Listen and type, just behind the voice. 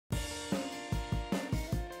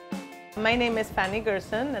My name is Fanny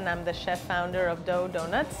Gerson and I'm the chef founder of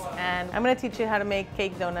Doughnuts, and I'm going to teach you how to make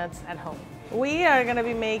cake donuts at home. We are going to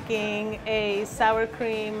be making a sour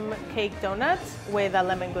cream cake donut with a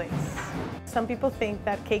lemon glaze. Some people think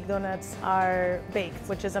that cake donuts are baked,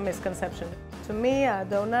 which is a misconception. To me, a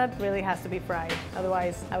donut really has to be fried.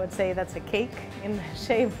 Otherwise, I would say that's a cake in the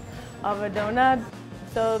shape of a donut.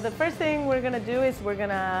 So the first thing we're going to do is we're going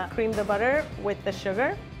to cream the butter with the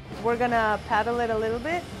sugar. We're going to paddle it a little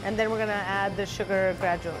bit, and then we're going to add the sugar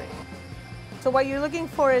gradually. So what you're looking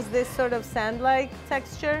for is this sort of sand-like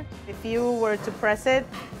texture. If you were to press it,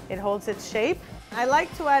 it holds its shape. I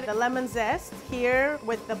like to add the lemon zest here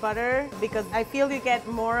with the butter because I feel you get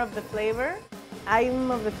more of the flavor.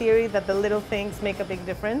 I'm of the theory that the little things make a big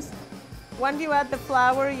difference. Once you add the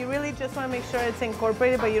flour, you really just want to make sure it's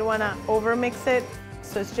incorporated, but you don't want to over-mix it.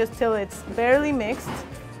 So it's just till it's barely mixed.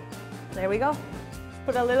 There we go.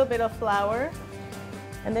 Put a little bit of flour,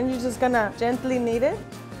 and then you're just gonna gently knead it.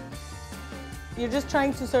 You're just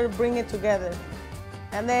trying to sort of bring it together.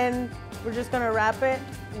 And then we're just gonna wrap it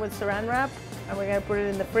with saran wrap, and we're gonna put it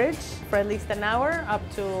in the fridge for at least an hour up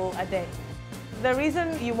to a day. The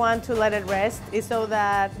reason you want to let it rest is so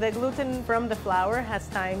that the gluten from the flour has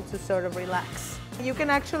time to sort of relax. You can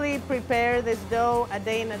actually prepare this dough a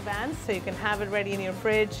day in advance, so you can have it ready in your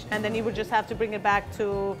fridge, and then you would just have to bring it back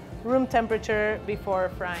to room temperature before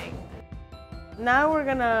frying. Now we're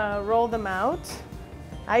gonna roll them out.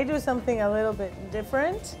 I do something a little bit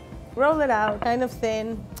different. Roll it out kind of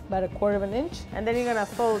thin, about 1/4 of an inch, and then you're gonna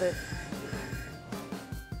fold it.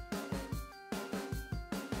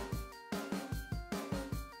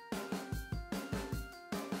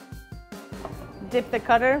 Dip the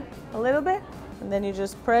cutter a little bit, and then you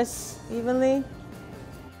just press evenly.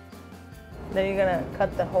 Then you're gonna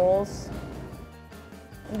cut the holes.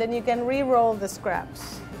 And then you can re-roll the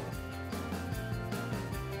scraps.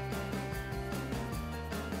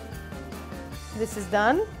 This is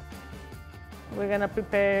done. We're gonna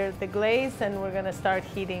prepare the glaze, and we're gonna start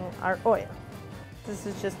heating our oil. This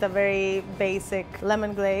is just a very basic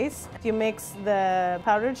lemon glaze. You mix the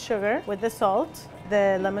powdered sugar with the salt,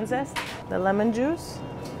 the lemon zest, the lemon juice.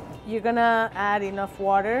 You're gonna add enough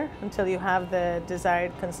water until you have the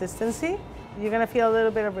desired consistency. You're gonna feel a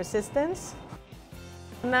little bit of resistance.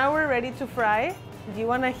 Now we're ready to fry. You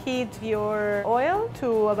wanna heat your oil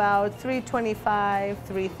to about 325,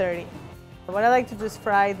 330. What I like to do is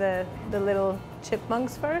fry the little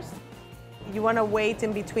chipmunks first. You want to wait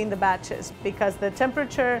in between the batches because the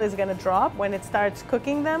temperature is going to drop when it starts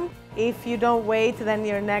cooking them. If you don't wait, then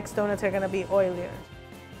your next donuts are going to be oilier.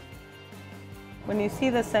 When you see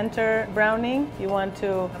the center browning, you want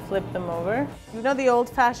to flip them over. You know the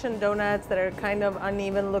old-fashioned donuts that are kind of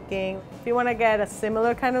uneven looking? If you want to get a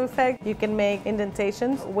similar kind of effect, you can make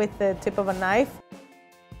indentations with the tip of a knife.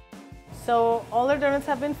 So all our donuts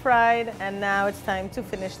have been fried, and now it's time to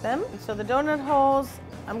finish them. So the donut holes,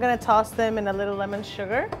 I'm gonna toss them in a little lemon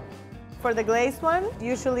sugar. For the glazed one,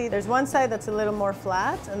 usually there's one side that's a little more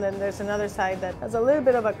flat, and then there's another side that has a little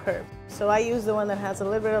bit of a curve. So I use the one that has a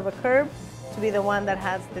little bit of a curve to be the one that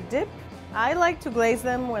has the dip. I like to glaze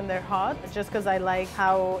them when they're hot, just because I like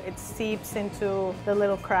how it seeps into the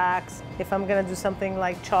little cracks. If I'm gonna do something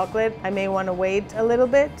like chocolate, I may wanna wait a little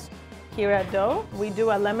bit. Here at Dough, we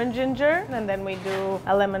do a lemon ginger, and then we do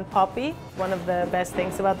a lemon poppy. One of the best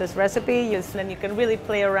things about this recipe is then you can really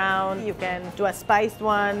play around. You can do a spiced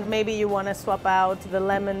one. Maybe you want to swap out the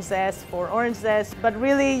lemon zest for orange zest, but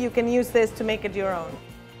really you can use this to make it your own.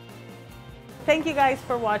 Thank you guys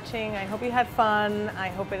for watching. I hope you had fun. I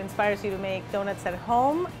hope it inspires you to make donuts at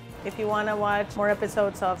home. If you want to watch more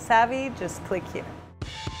episodes of Savvy, just click here.